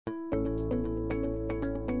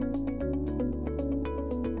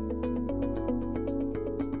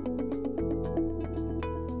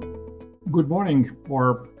Good morning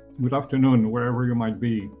or good afternoon, wherever you might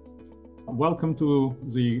be. Welcome to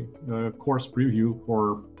the course preview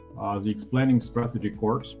for the Explaining Strategy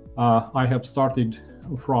course. I have started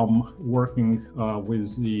from working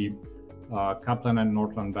with the Kaplan and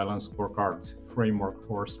Norton Balanced Scorecard framework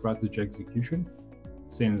for strategy execution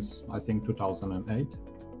since, I think, 2008.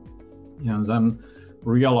 And then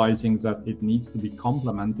realizing that it needs to be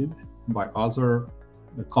complemented by other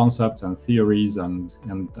concepts and theories and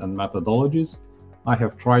methodologies. I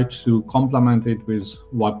have tried to complement it with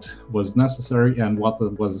what was necessary and what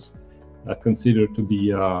was considered to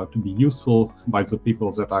be useful by the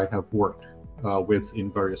people that I have worked with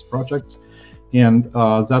in various projects. And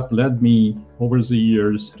that led me over the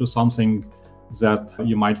years to something that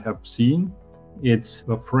you might have seen. It's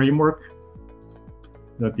a framework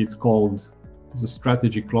that is called the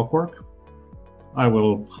strategy clockwork. I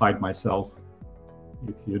will hide myself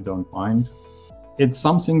if you don't mind. It's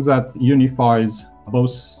something that unifies both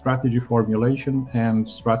strategy formulation and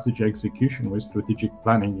strategy execution with strategic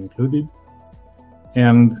planning included,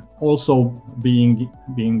 and also being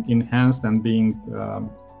enhanced and being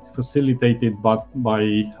facilitated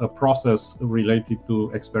by a process related to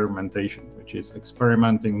experimentation, which is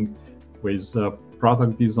experimenting with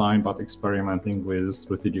product design, but experimenting with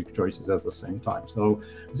strategic choices at the same time. So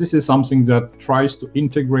this is something that tries to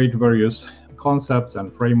integrate various concepts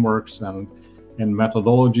and frameworks and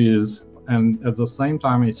methodologies, and at the same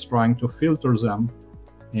time it's trying to filter them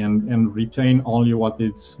and retain only what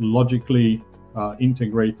is logically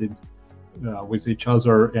integrated with each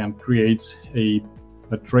other, and creates a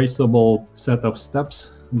traceable set of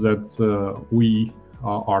steps that we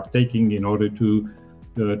are taking in order to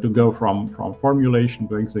go from formulation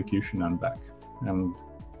to execution and back. And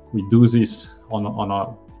we do this on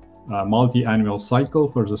a multi-annual cycle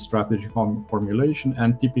for the strategy formulation,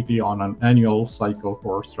 and typically on an annual cycle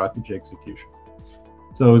for strategy execution.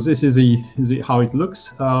 So this is how it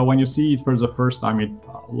looks. When you see it for the first time, it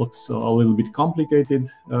looks a little bit complicated,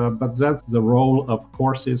 but that's the role of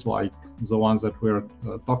courses like the ones that we're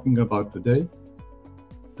talking about today,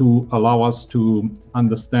 to allow us to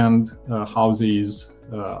understand how these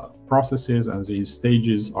processes and these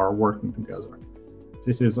stages are working together.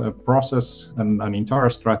 This is a process, an entire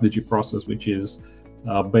strategy process, which is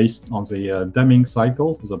based on the Deming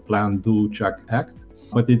cycle, the plan, do, check, act.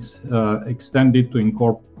 But it's extended to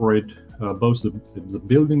incorporate both the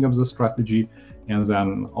building of the strategy and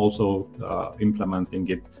then also implementing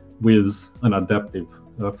it with an adaptive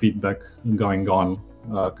feedback going on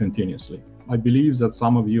continuously. I believe that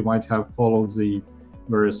some of you might have followed the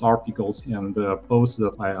various articles and posts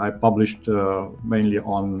that I published mainly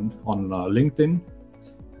on LinkedIn.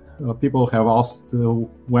 People have asked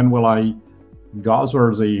when will I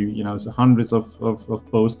gather the hundreds of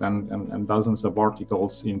posts and dozens of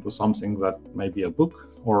articles into something that may be a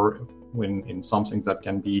book, or when in something that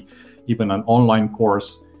can be even an online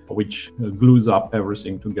course which glues up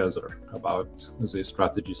everything together about the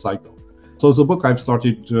strategy cycle. So the book, I've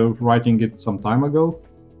started writing it some time ago.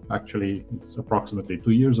 Actually, it's approximately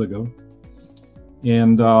 2 years ago,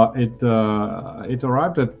 and it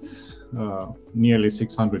arrived at nearly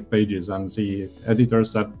 600 pages, and the editor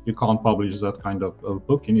said you can't publish that kind of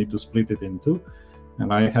book, you need to split it in two.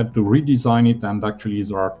 And I had to redesign it, and actually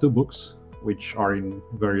there are two books which are in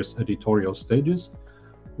various editorial stages.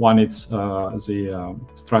 One is the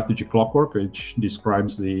strategy clockwork, which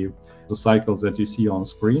describes the cycles that you see on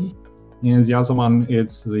screen, and the other one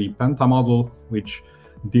is the Penta model, which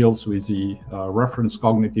deals with the reference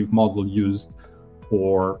cognitive model used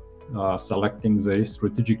for selecting the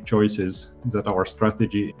strategic choices that our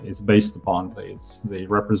strategy is based upon. They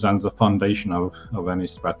represent the foundation of any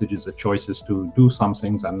strategy, the choices to do some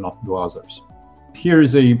things and not do others. Here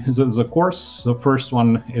is the course. The first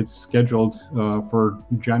one is scheduled for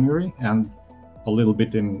January and a little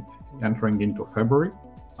bit entering into February.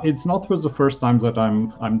 It's not for the first time that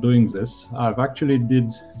I'm doing this. I've actually did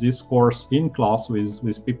this course in class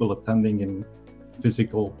with people attending in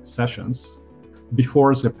physical sessions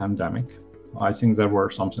before the pandemic. I think there were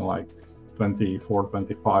something like 24,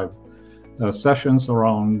 25 sessions,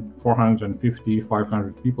 around 450,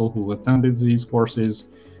 500 people who attended these courses,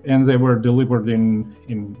 and they were delivered in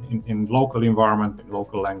local environment, in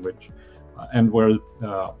local language, and were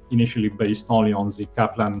initially based only on the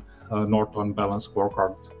Kaplan Norton Balanced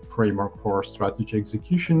Scorecard framework for strategy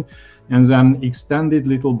execution, and then extended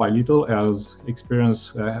little by little as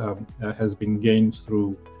experience has been gained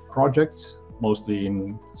through projects, mostly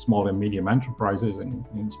in small and medium enterprises, in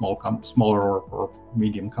smaller or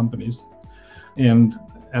medium companies. And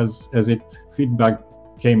as feedback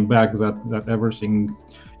came back that everything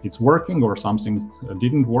is working or something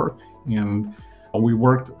didn't work. And we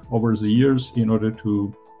worked over the years in order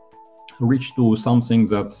to reach to something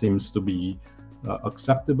that seems to be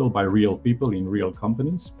acceptable by real people in real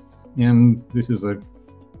companies. And this is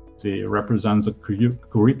represents the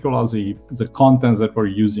curricula, the contents that we're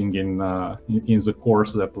using in the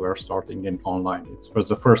course that we're starting in online. It was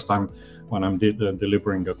the first time when I'm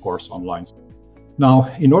delivering a course online.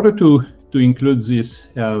 Now, in order to include this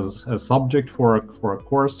as a subject for a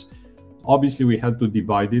course, obviously we had to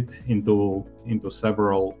divide it into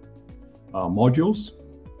several modules.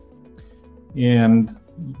 And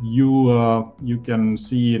you can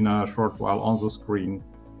see in a short while on the screen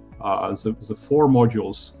the 4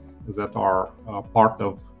 modules that are part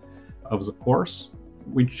of the course,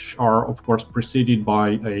 which are of course preceded by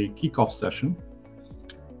a kickoff session,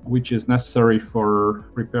 which is necessary for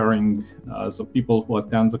preparing the people who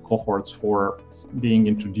attend the cohorts for being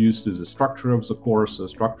introduced to the structure of the course, the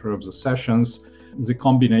structure of the sessions, the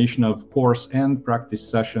combination of course and practice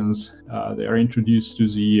sessions. They are introduced to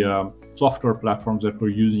the software platforms that we're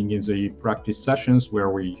using in the practice sessions,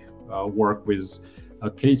 where we work with a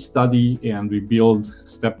case study and we build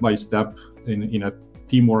step by step in a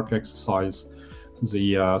teamwork exercise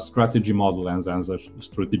the strategy model and then the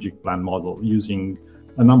strategic plan model, using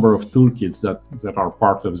a number of toolkits that are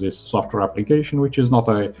part of this software application, which is not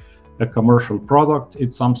a commercial product.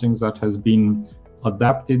 It's something that has been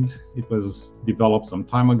adapted. It was developed some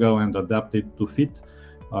time ago and adapted to fit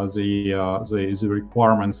the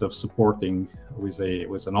requirements of supporting with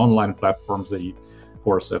an online platform the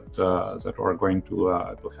course that we're going to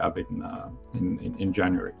have in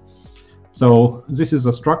January. So this is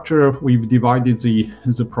a structure. We've divided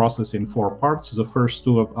the process in 4 parts. The first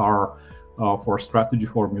 2 are for strategy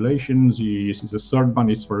formulation. The third one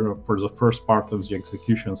is for the first part of the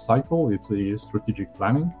execution cycle. It's the strategic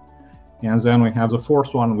planning. And then we have the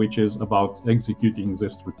 4th one, which is about executing the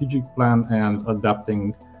strategic plan and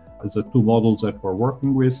adapting the 2 models that we're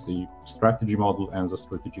working with, the strategy model and the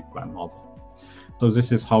strategic plan model. So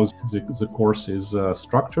this is how the course is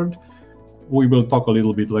structured. We will talk a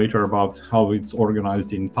little bit later about how it's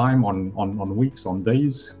organized in time, on weeks, on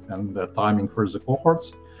days, and the timing for the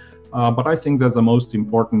cohorts. But I think that the most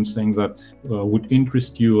important thing that would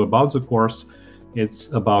interest you about the course,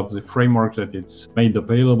 it's about the framework that it's made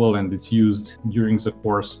available and it's used during the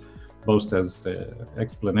course, both as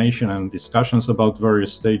explanation and discussions about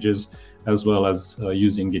various stages, as well as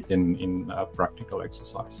using it in practical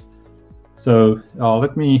exercise. So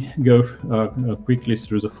let me go quickly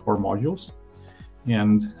through the 4 modules.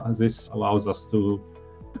 And this allows us to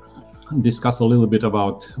discuss a little bit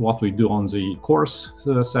about what we do on the course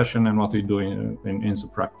session and what we do in the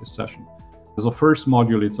practice session. The first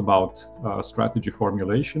module, it's about strategy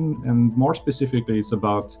formulation, and more specifically, it's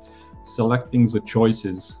about selecting the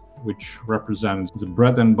choices which represent the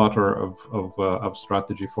bread and butter of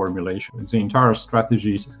strategy formulation. The entire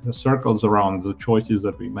strategy circles around the choices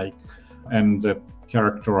that we make and that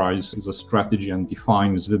characterize the strategy and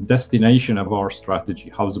defines the destination of our strategy,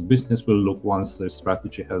 how the business will look once the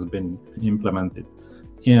strategy has been implemented.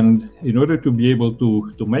 And in order to be able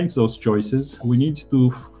to make those choices, we need to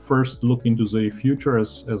first look into the future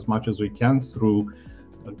as much as we can through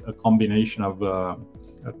a combination of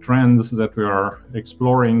trends that we are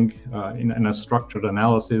exploring in a structured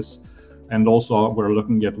analysis. And also we're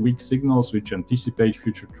looking at weak signals which anticipate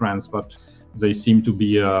future trends, but they seem to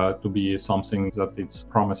be something that it's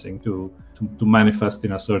promising to manifest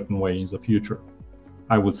in a certain way in the future.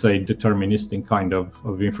 I would say deterministic kind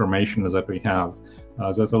of information that we have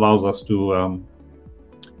that allows us to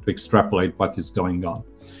extrapolate what is going on.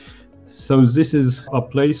 So this is a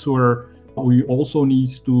place where we also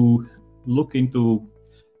need to look into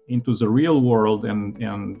the real world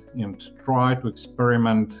and try to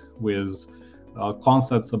experiment with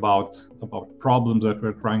concepts about problems that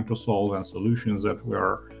we're trying to solve and solutions that we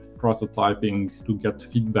are prototyping to get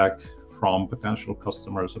feedback from potential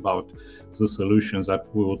customers about the solutions that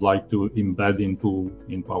we would like to embed into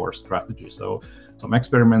our strategy. So some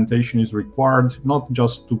experimentation is required, not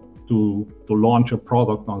just to launch a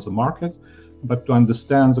product on the market, but to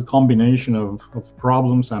understand the combination of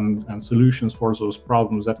problems and solutions for those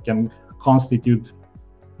problems that can constitute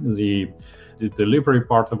the delivery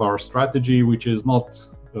part of our strategy, which is not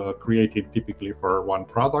created typically for one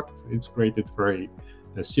product. It's created for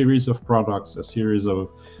a series of products, a series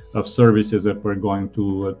of services that we're going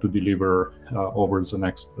to deliver over the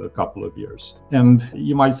next couple of years. And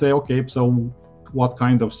you might say, okay, so what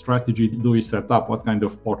kind of strategy do we set up? What kind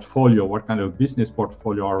of portfolio, what kind of business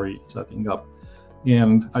portfolio are we setting up?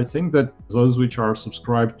 And I think that those which are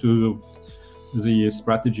subscribed to the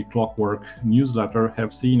Strategy Clockwork newsletter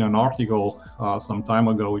have seen an article some time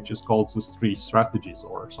ago, which is called the 3 strategies,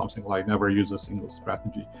 or something like never use a single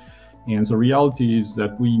strategy. And the reality is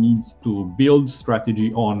that we need to build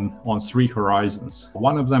strategy on 3 horizons.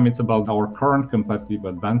 One of them is about our current competitive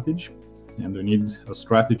advantage, and we need a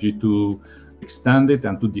strategy to extend it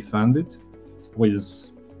and to defend it with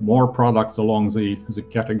more products along the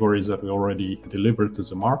categories that we already delivered to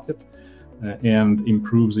the market, and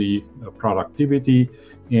improve the productivity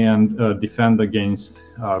and defend against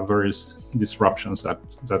various disruptions that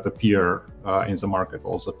appear in the market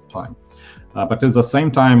all the time. But at the same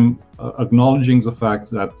time, acknowledging the fact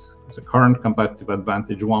that the current competitive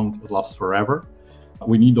advantage won't last forever,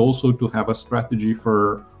 we need also to have a strategy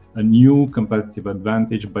for a new competitive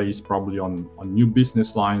advantage based probably on new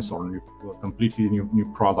business lines or completely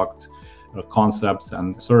new product concepts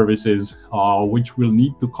and services, which will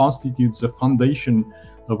need to constitute the foundation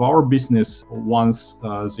of our business once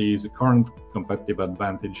the current competitive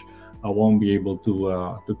advantage won't be able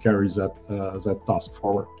to carry that task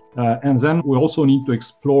forward. And then we also need to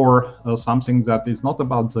explore something that is not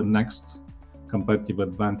about the next competitive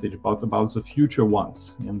advantage, but about the future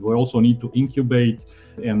ones. And we also need to incubate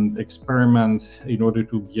and experiment in order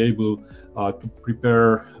to be able to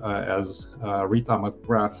prepare, as Rita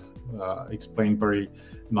McGrath explained very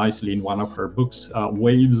nicely in one of her books,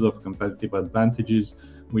 waves of competitive advantages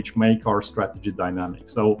which make our strategy dynamic.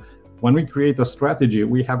 So when we create a strategy,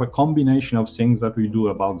 we have a combination of things that we do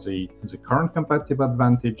about the current competitive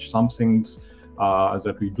advantage, some things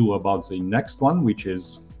that we do about the next one, which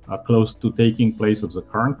is close to taking place of the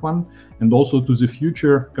current one, and also to the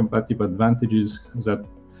future competitive advantages that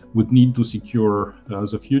would need to secure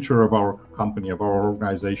the future of our company, of our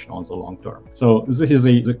organization on the long term. So this is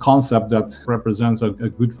the concept that represents a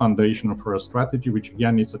good foundation for a strategy, which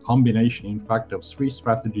again is a combination, in fact, of 3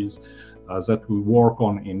 strategies that we work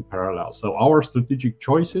on in parallel. So our strategic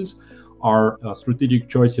choices are strategic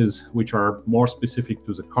choices which are more specific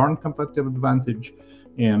to the current competitive advantage,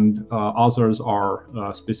 and others are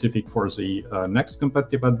specific for the next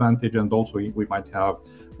competitive advantage, and also we might have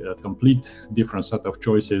a complete different set of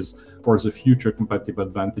choices for the future competitive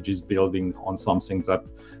advantages, building on something that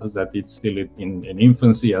it's still in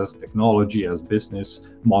infancy as technology, as business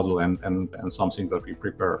model, and something that we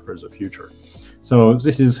prepare for the future. So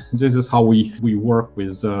this is how we work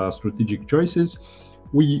with strategic choices.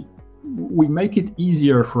 We make it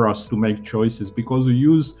easier for us to make choices because we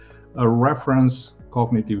use a reference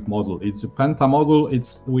cognitive model. It's a Penta model,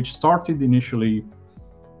 which started initially,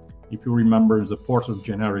 if you remember, the 4 of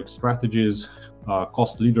generic strategies,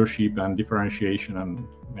 cost leadership and differentiation, and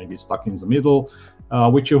maybe stuck in the middle,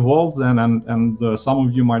 which evolved then, and some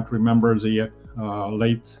of you might remember the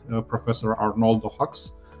late Professor Arnoldo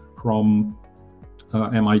Hux from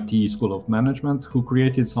MIT School of Management, who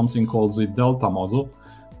created something called the Delta model,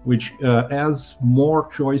 which adds more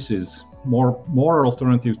choices, more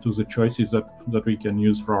alternatives to the choices that we can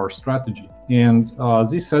use for our strategy. And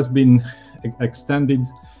this has been extended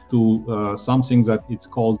to something that it's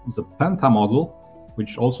called the Penta model,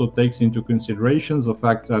 which also takes into consideration the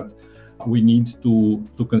fact that we need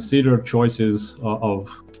to consider choices of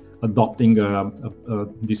adopting a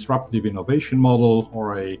disruptive innovation model,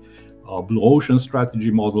 or a blue ocean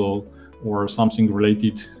strategy model, or something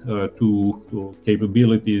related to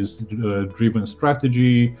capabilities driven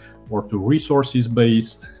strategy, or to resources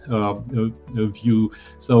based view.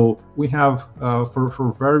 So we have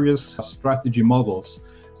for various strategy models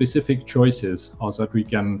specific choices that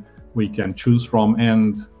we can choose from,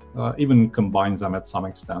 and even combine them at some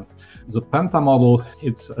extent. The Penta model,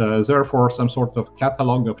 it's therefore some sort of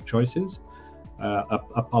catalog of choices,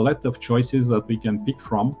 a palette of choices that we can pick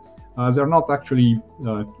from. They're not actually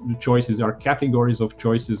choices, they are categories of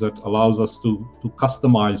choices that allows us to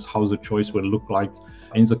customize how the choice will look like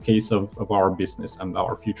in the case of our business and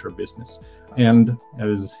our future business. And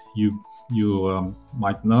as you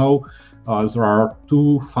might know, there are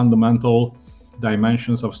 2 fundamental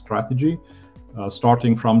dimensions of strategy,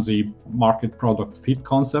 starting from the market product fit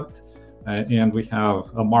concept. And we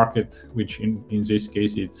have a market, which in this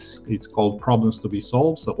case it's called problems to be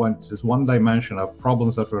solved. So when there's one dimension of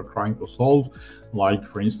problems that we're trying to solve, like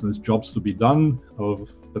for instance jobs to be done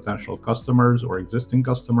of potential customers or existing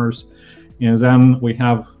customers, and then we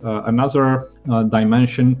have another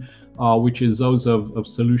dimension, which is those of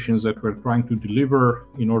solutions that we're trying to deliver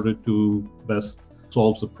in order to best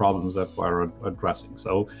solve the problems that we're addressing.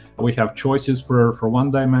 So we have choices for one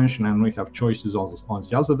dimension, and we have choices on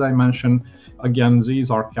the other dimension. Again, these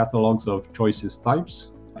are catalogs of choices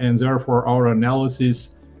types, and therefore our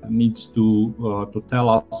analysis needs to tell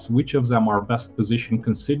us which of them are best positioned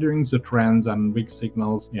considering the trends and big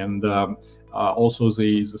signals, and also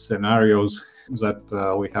the scenarios that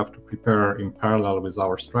we have to prepare in parallel with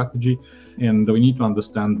our strategy. And we need to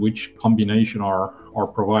understand which combination are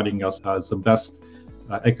providing us as the best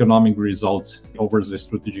economic results over the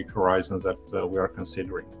strategic horizons that we are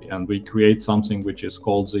considering. And we create something which is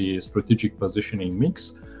called the strategic positioning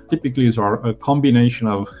mix. Typically, these are a combination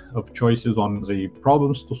of choices on the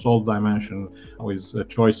problems to solve dimension with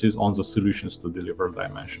choices on the solutions to deliver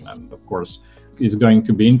dimension. And of course, it's going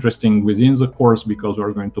to be interesting within the course because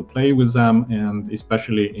we're going to play with them, and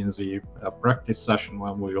especially in the practice session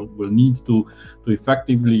when we'll need to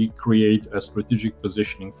effectively create a strategic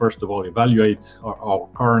positioning. First of all, evaluate our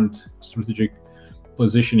current strategic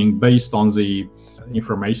positioning based on the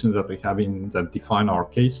information that we have that define our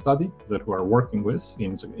case study that we're working with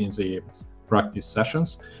in the practice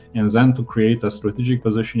sessions, and then to create a strategic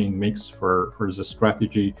positioning mix for the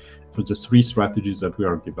strategy, for the three strategies that we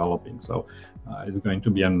are developing. So it's going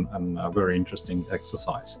to be a very interesting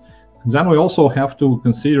exercise. Then we also have to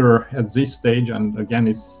consider at this stage, and again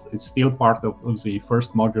it's still part of the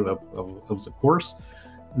first module of the course,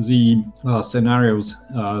 the scenarios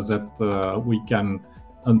that we can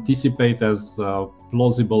anticipate as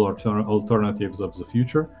plausible alternatives of the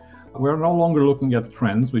future. We're no longer looking at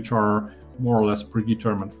trends, which are more or less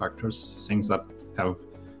predetermined factors, things that have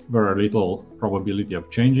very little probability of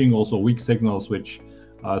changing. Also weak signals, which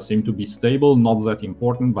seem to be stable, not that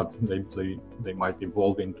important, but they might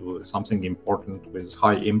evolve into something important with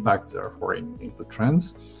high impact, therefore into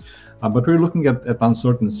trends. But we're looking at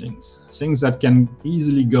uncertain things that can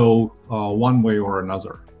easily go one way or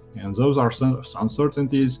another. And those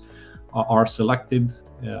uncertainties are selected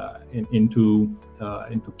into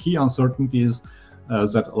key uncertainties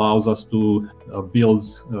that allows us to build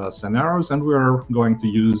scenarios. And we are going to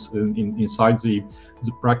use inside the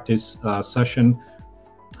practice session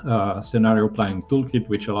scenario planning toolkit,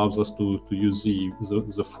 which allows us to use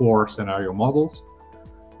the 4 scenario models.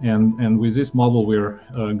 And with this model, we're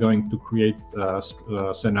going to create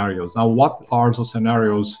scenarios. Now, what are the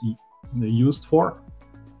scenarios used for?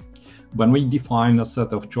 When we define a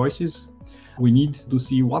set of choices, we need to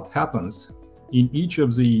see what happens in each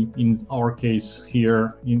of in our case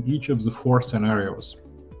here, in each of the 4 scenarios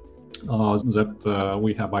that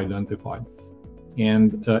we have identified.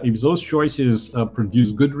 And if those choices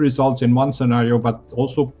produce good results in one scenario, but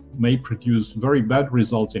also may produce very bad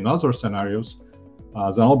results in other scenarios,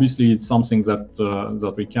 then obviously it's something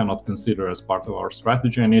that we cannot consider as part of our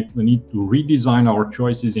strategy, and we need to redesign our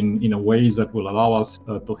choices in a way that will allow us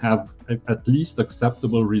to have at least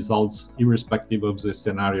acceptable results, irrespective of the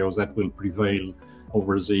scenarios that will prevail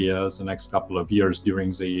over the next couple of years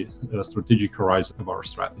during the strategic horizon of our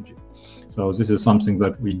strategy. So this is something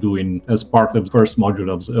that we do as part of the first module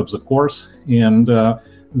of the course, and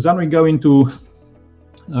then we go into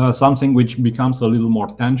something which becomes a little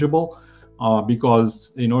more tangible.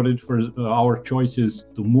 Because in order for our choices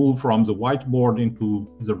to move from the whiteboard into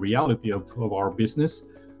the reality of our business,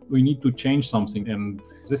 we need to change something. And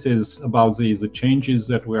this is about the changes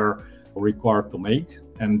that we're required to make.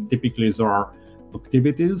 And typically there are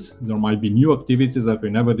activities. There might be new activities that we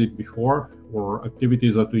never did before, or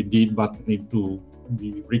activities that we did but need to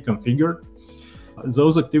be reconfigured.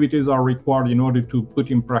 Those activities are required in order to put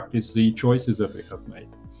in practice the choices that we have made.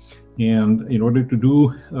 And in order to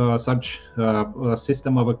do such a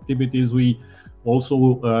system of activities, we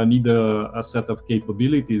also need a set of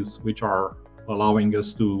capabilities which are allowing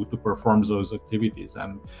us to perform those activities.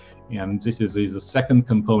 And this is the second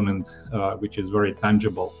component, which is very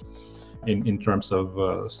tangible in terms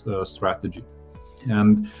of strategy.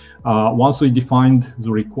 And once we defined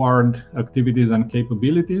the required activities and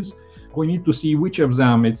capabilities, we need to see which of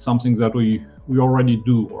them it's something that we already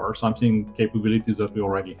do, or something capabilities that we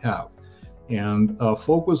already have, and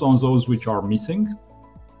focus on those which are missing.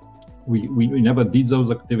 We never did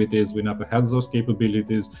those activities, we never had those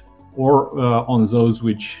capabilities, or on those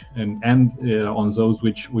which on those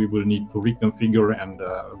which we will need to reconfigure and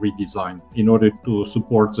redesign in order to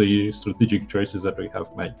support the strategic choices that we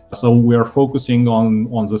have made. So we are focusing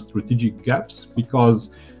on the strategic gaps,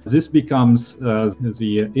 because this becomes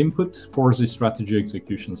the input for the strategy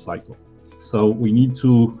execution cycle. So we need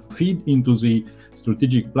to feed into the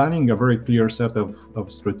strategic planning a very clear set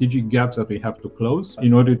of strategic gaps that we have to close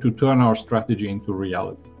in order to turn our strategy into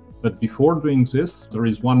reality. But before doing this, there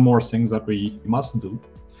is one more thing that we must do,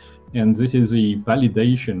 and this is the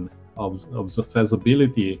validation of the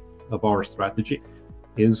feasibility of our strategy.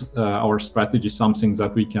 Is our strategy something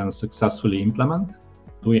that we can successfully implement?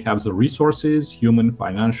 Do we have the resources, human,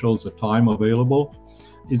 financial, the time available?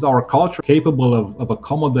 is our culture capable of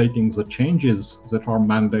accommodating the changes that are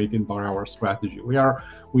mandated by our strategy?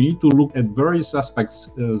 We need to look at various aspects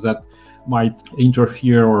that might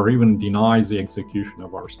interfere or even deny the execution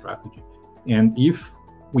of our strategy. And if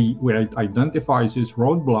we identify these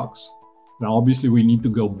roadblocks, then obviously we need to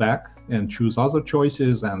go back and choose other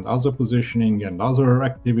choices and other positioning and other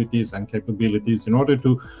activities and capabilities in order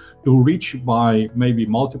to reach by maybe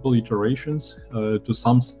multiple iterations to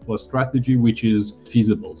a strategy which is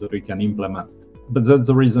feasible, that we can implement. But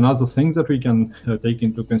there is another thing that we can take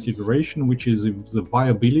into consideration, which is the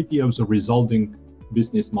viability of the resulting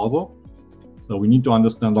business model. So we need to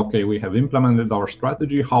understand, okay, we have implemented our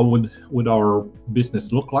strategy, how would our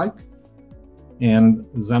business look like? And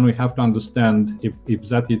then we have to understand if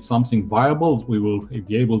that is something viable, we will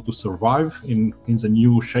be able to survive in the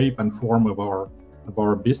new shape and form of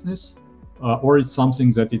our business, or it's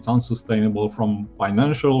something that it's unsustainable from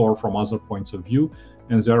financial or from other points of view.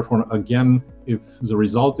 And therefore, again, if the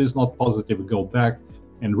result is not positive, go back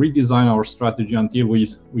and redesign our strategy until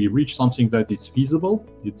we reach something that is feasible,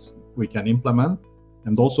 we can implement,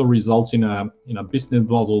 and also results in a business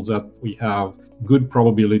model that we have good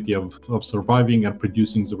probability of surviving and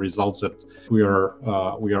producing the results that we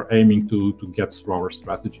are aiming to get through our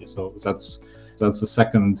strategy. So that's the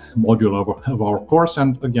second module of our course.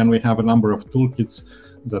 And again, we have a number of toolkits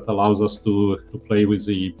that allows us to play with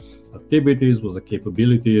the activities, with the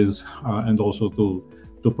capabilities, and also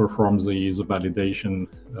to perform the validation,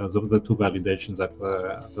 the two validations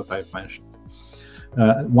that I've mentioned.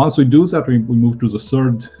 Once we do that, we move to the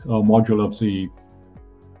third module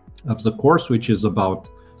of the course, which is about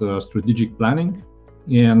the strategic planning.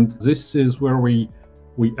 And this is where we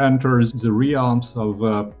enter the realms of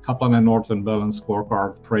Kaplan and Norton balanced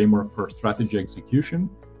scorecard framework for strategy execution.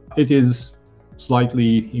 It is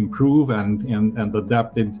slightly improved and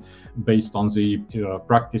adapted based on the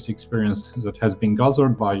practice experience that has been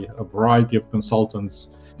gathered by a variety of consultants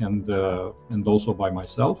and also by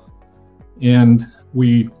myself. And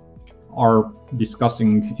we are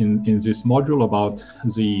discussing in this module about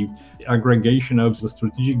the aggregation of the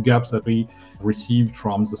strategic gaps that we received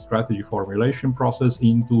from the strategy formulation process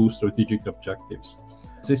into strategic objectives.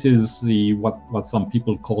 This is what some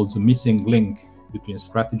people call the missing link between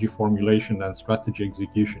strategy formulation and strategy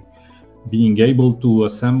execution, being able to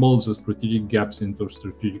assemble the strategic gaps into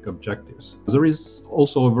strategic objectives. There is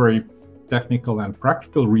also a very technical and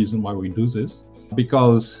practical reason why we do this,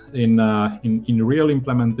 because in real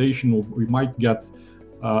implementation, we might get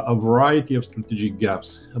a variety of strategic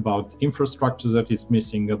gaps about infrastructure that is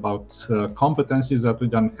missing, about competencies that we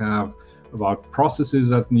don't have, about processes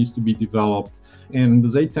that needs to be developed,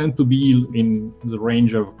 and they tend to be in the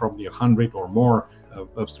range of probably 100 or more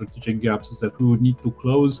of strategic gaps that we would need to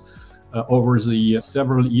close over the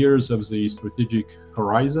several years of the strategic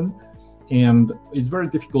horizon. And it's very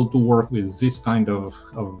difficult to work with this kind of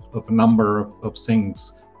number of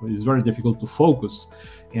things. It's very difficult to focus.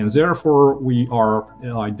 And therefore, we are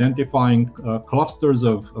identifying clusters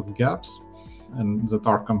of gaps and that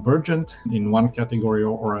are convergent in one category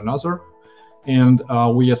or another. And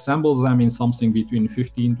we assemble them in something between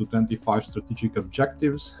 15 to 25 strategic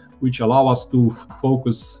objectives, which allow us to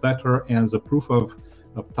focus better. And the proof of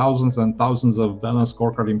thousands and thousands of balanced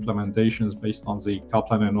scorecard implementations based on the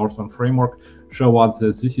Kaplan and Norton framework show us that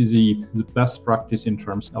this is the best practice in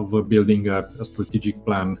terms of building a strategic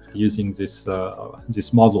plan using this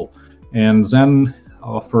model. And then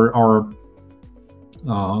for our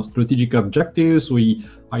strategic objectives, we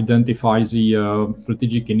identify the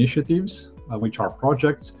strategic initiatives, which are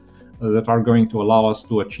projects that are going to allow us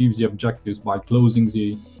to achieve the objectives by closing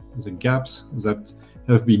the gaps that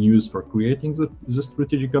have been used for creating the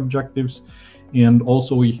strategic objectives. And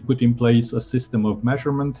also we put in place a system of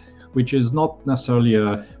measurement, which is not necessarily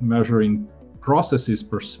measuring processes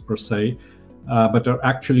per se, but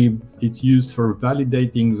actually it's used for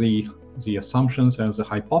validating the assumptions and the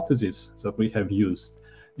hypotheses that we have used.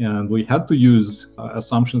 And we had to use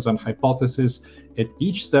assumptions and hypotheses at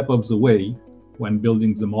each step of the way when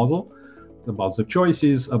building the model, about the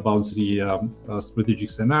choices, about the strategic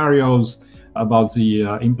scenarios, about the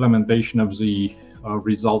implementation of the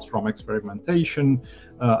results from experimentation,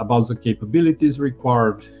 about the capabilities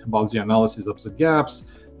required, about the analysis of the gaps,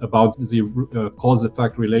 about the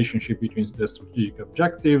cause-effect relationship between the strategic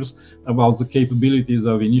objectives, about the capabilities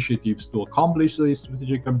of initiatives to accomplish the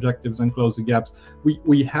strategic objectives and close the gaps.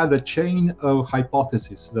 We had a chain of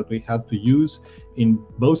hypotheses that we had to use in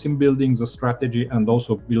building the strategy and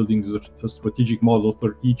also building the strategic model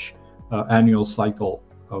for each annual cycle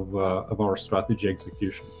of our strategy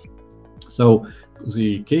execution. So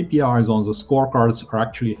the KPIs on the scorecards are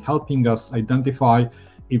actually helping us identify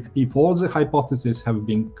if all the hypotheses have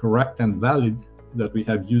been correct and valid that we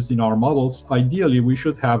have used in our models, ideally we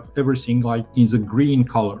should have everything like in the green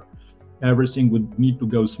color. Everything would need to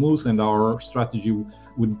go smooth and our strategy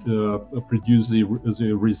would produce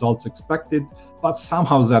the results expected, but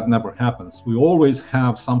somehow that never happens. We always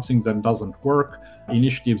have something that doesn't work,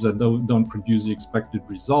 initiatives that don't produce the expected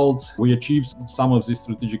results. We achieve some of the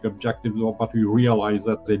strategic objectives, but we realize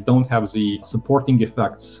that they don't have the supporting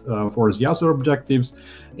effects for the other objectives,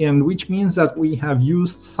 and which means that we have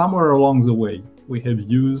used somewhere along the way, we have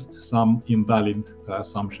used some invalid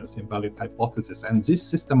assumptions, invalid hypotheses. And this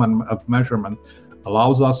system of measurement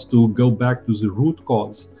allows us to go back to the root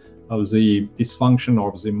cause of the dysfunction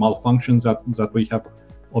or the malfunctions that we have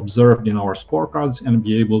observed in our scorecards and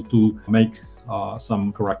be able to make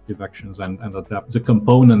some corrective actions and adapt the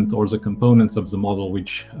component or the components of the model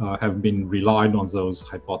which have been relied on those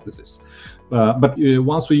hypotheses. But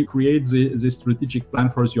once we create the strategic plan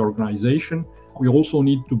for the organization, we also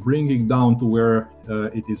need to bring it down to where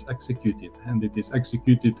it is executed, and it is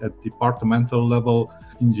executed at departmental level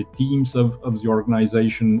in the teams of the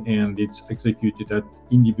organization, and it's executed at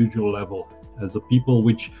individual level as the people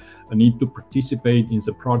which need to participate in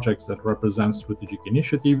the projects that represent strategic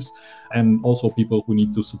initiatives, and also people who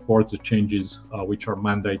need to support the changes which are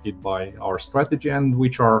mandated by our strategy and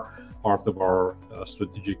which are part of our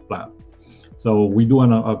strategic plan. So we do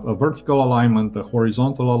a vertical alignment, a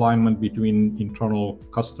horizontal alignment between internal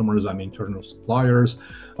customers and internal suppliers.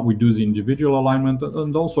 We do the individual alignment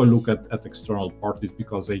and also look at external parties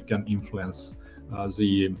because they can influence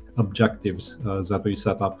the objectives that we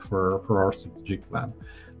set up for our strategic plan.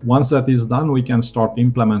 Once that is done, we can start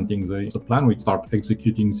implementing the plan. We start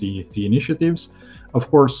executing the initiatives.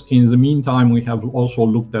 Of course, in the meantime, we have also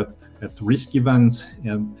looked at risk events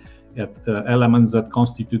and at elements that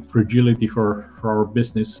constitute fragility for our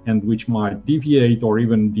business and which might deviate or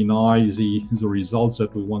even deny the results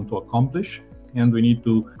that we want to accomplish. And we need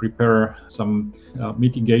to prepare some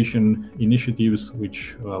mitigation initiatives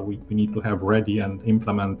which we need to have ready and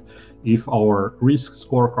implement if our risk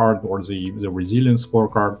scorecard or the resilience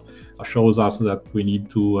scorecard shows us that we need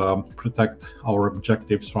to protect our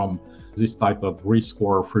objectives from this type of risk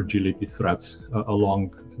or fragility threats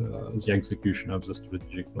along the execution of the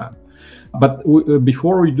strategic plan. But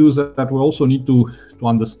before we do that, we also need to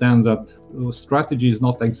understand that strategy is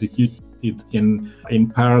not executed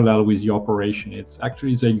in parallel with the operation. It's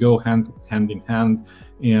actually they go hand in hand.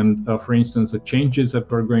 And for instance, the changes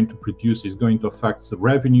that we're going to produce is going to affect the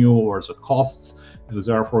revenue or the costs.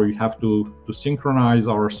 Therefore, we have to synchronize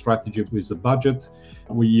our strategy with the budget.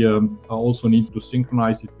 We also need to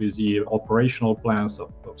synchronize it with the operational plans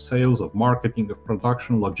of sales, of marketing, of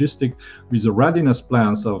production, logistics, with the readiness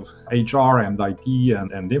plans of HR and IT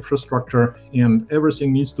and infrastructure. And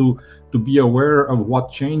everything needs to be aware of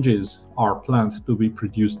what changes are planned to be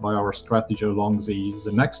produced by our strategy along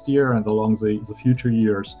the next year and along the future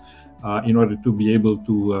years. In order to be able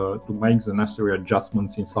to make the necessary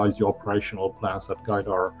adjustments inside the operational plans that guide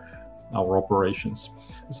our operations.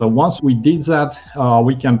 So once we did that,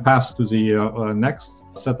 we can pass to the next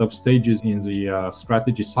set of stages in the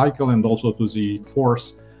strategy cycle and also to the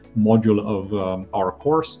fourth module of our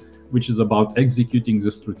course, which is about executing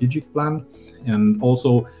the strategic plan and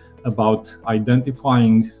also about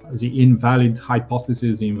identifying the invalid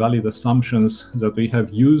hypotheses, the invalid assumptions that we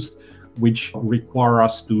have used, which require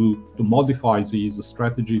us to modify the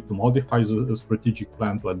strategy, to modify the strategic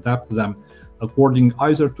plan, to adapt them according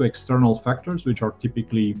either to external factors, which are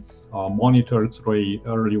typically monitored through an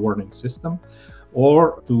early warning system,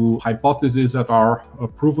 or to hypotheses that are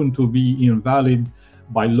proven to be invalid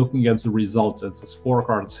by looking at the results, at the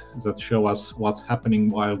scorecards that show us what's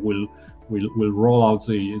happening while we'll roll out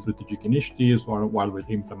the strategic initiatives or while we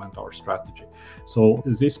implement our strategy. So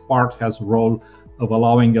this part has a role of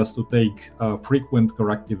allowing us to take frequent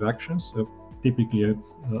corrective actions, typically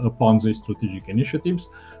upon these strategic initiatives,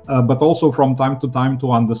 but also from time to time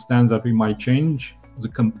to understand that we might change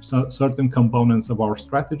certain components of our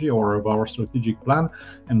strategy or of our strategic plan,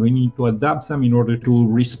 and we need to adapt them in order to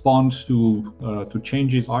respond to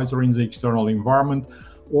changes either in the external environment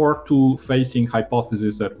or to facing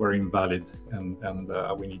hypotheses that were invalid, and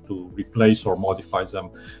we need to replace or modify them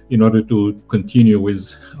in order to continue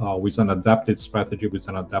with an adapted strategy, with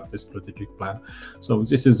an adapted strategic plan. So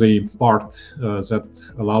this is a part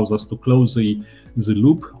that allows us to close the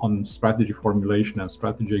loop on strategy formulation and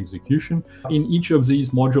strategy execution. In each of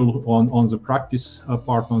these modules on the practice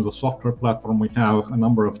part on the software platform, we have a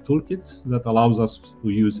number of toolkits that allows us to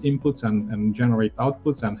use inputs and generate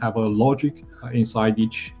outputs and have a logic inside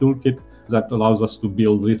each toolkit that allows us to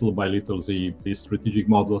build little by little the strategic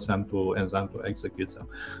models and then to execute them.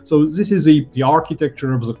 So this is the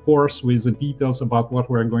architecture of the course, with the details about what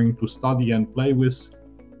we're going to study and play with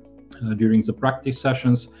during the practice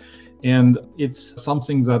sessions. And it's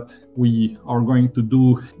something that we are going to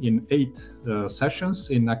do in 8 sessions,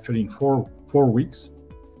 in 4 weeks.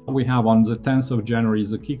 We have on the 10th of January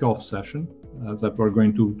the kickoff session that we're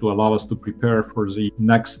going to allow us to prepare for the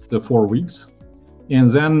next 4 weeks. And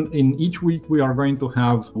then in each week we are going to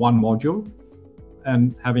have one module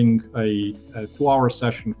and having a 2-hour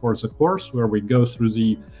session for the course, where we go through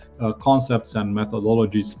the concepts and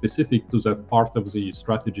methodologies specific to that part of the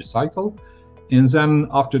strategy cycle. And then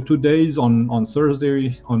after 2 days on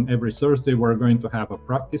every Thursday, we're going to have a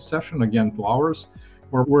practice session, again 2 hours,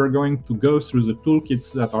 where we're going to go through the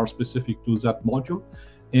toolkits that are specific to that module,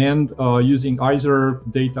 and using either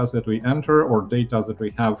data that we enter or data that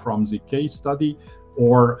we have from the case study,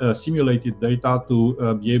 or simulated data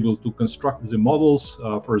to be able to construct the models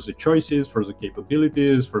for the choices, for the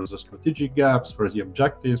capabilities, for the strategic gaps, for the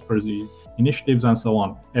objectives, for the initiatives, and so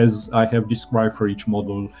on, as I have described for each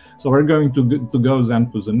module. So we're going to go then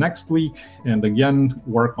to the next week and again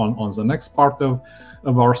work on the next part of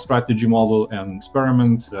our strategy model and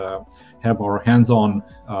experiment, have our hands-on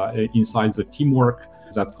inside the teamwork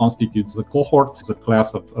that constitutes the cohort, the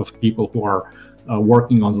class of people who are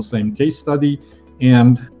working on the same case study.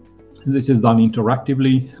 And this is done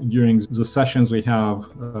interactively. During the sessions, we have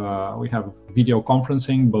video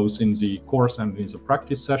conferencing, both in the course and in the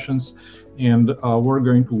practice sessions. And we're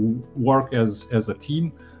going to work as a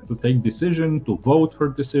team to take decisions, to vote for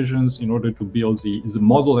decisions in order to build the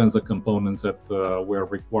model and the components that we're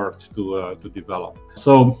required to develop.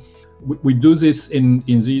 So we do this in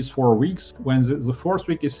these 4 weeks. When the 4th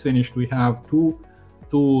week is finished, we have two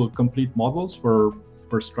complete models for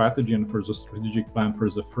strategy and for the strategic plan for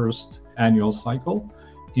the first annual cycle.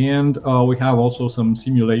 And we have also some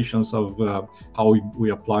simulations of how we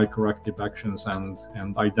apply corrective actions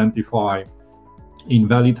and identify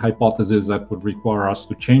invalid hypotheses that would require us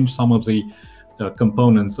to change some of the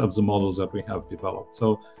components of the models that we have developed.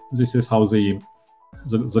 So this is how the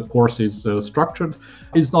course is structured.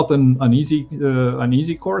 It's not an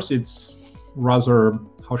easy course. It's rather,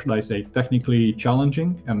 how should I say, technically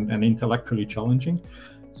challenging and intellectually challenging.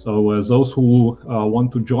 So those who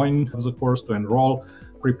want to join the course, to enroll,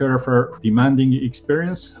 prepare for demanding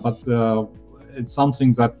experience, but it's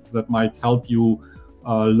something that might help you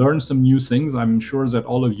learn some new things. I'm sure that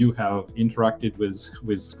all of you have interacted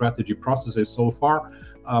with strategy processes so far,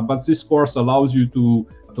 but this course allows you to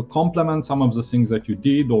complement some of the things that you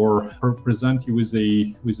did, or present you with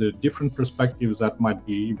a different perspectives that might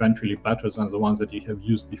be eventually better than the ones that you have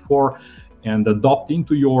used before, and adopt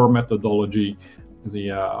into your methodology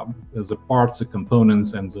the parts, the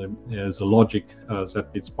components, and the logic that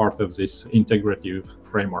is part of this integrative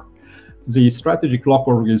framework. The strategy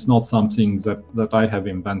clockwork is not something that I have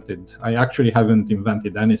invented. I actually haven't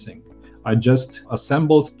invented anything. I just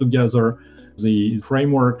assembled together the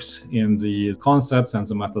frameworks and the concepts and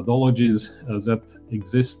the methodologies that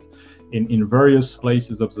exist in various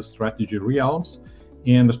places of the strategy realms,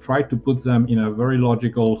 and try to put them in a very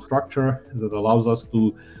logical structure that allows us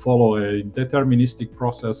to follow a deterministic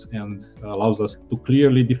process and allows us to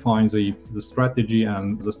clearly define the strategy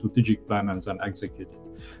and the strategic plan and then execute it.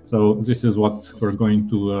 So this is what we're going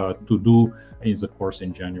to do in the course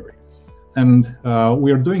in January. And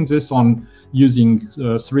we are doing this on using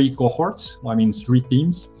 3 cohorts, 3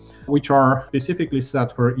 teams, which are specifically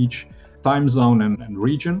set for each time zone and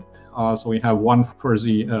region. So we have one for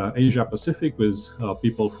the Asia Pacific, with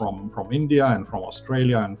people from India and from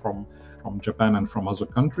Australia and from Japan and from other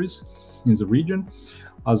countries in the region.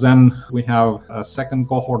 Then we have a second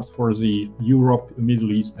cohort for the Europe,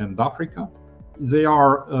 Middle East, and Africa. They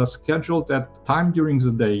are scheduled at time during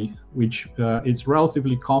the day, which is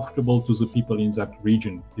relatively comfortable to the people in that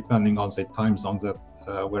region, depending on the time zone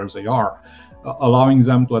where they are, allowing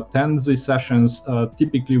them to attend the sessions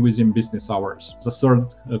typically within business hours. The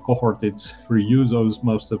third cohort, it's for you,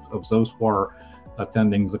 most of those who are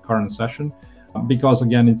attending the current session, because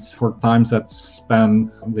again, it's for times that span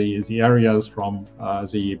the areas from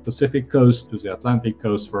the Pacific coast to the Atlantic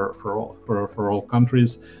coast for all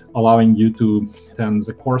countries, allowing you to attend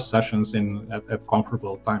the course sessions at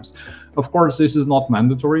comfortable times. Of course, this is not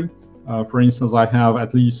mandatory. For instance, I have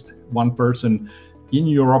at least one person in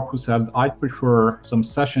Europe who said, I prefer some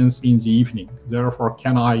sessions in the evening. Therefore,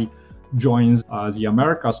 can I join the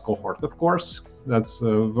Americas cohort? Of course, that's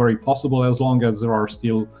very possible, as long as there are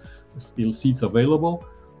still seats available.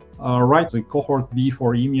 Right, the cohort B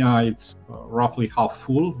for EMEA, it's roughly half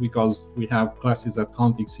full, because we have classes that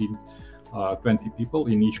can't exceed 20 people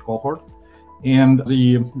in each cohort. And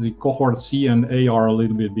the cohort C and A are a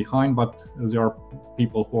little bit behind, but there are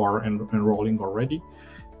people who are enrolling already.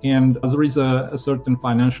 And there is a certain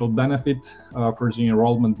financial benefit for the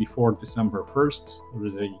enrollment before December 1st. There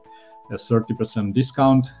is a 30%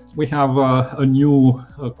 discount. We have a new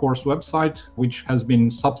course website, which has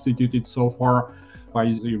been substituted so far by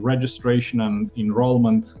the registration and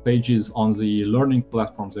enrollment pages on the learning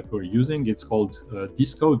platforms that we're using. It's called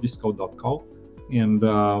disco.co. And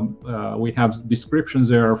we have descriptions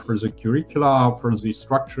there for the curricula, for the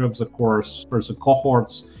structure of the course, for the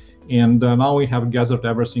cohorts. And now we have gathered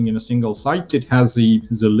everything in a single site. It has the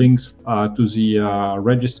links to the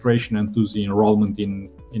registration and to the enrollment in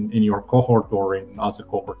your cohort or in other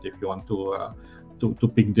cohort if you want to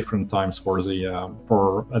pick different times for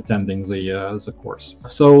attending the course.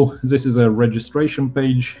 So this is a registration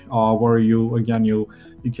page where you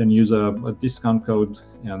can use a discount code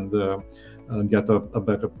and get a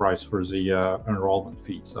better price for the enrollment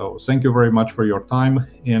fee. So thank you very much for your time,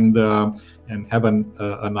 and have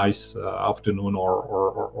a nice afternoon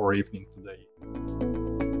or evening.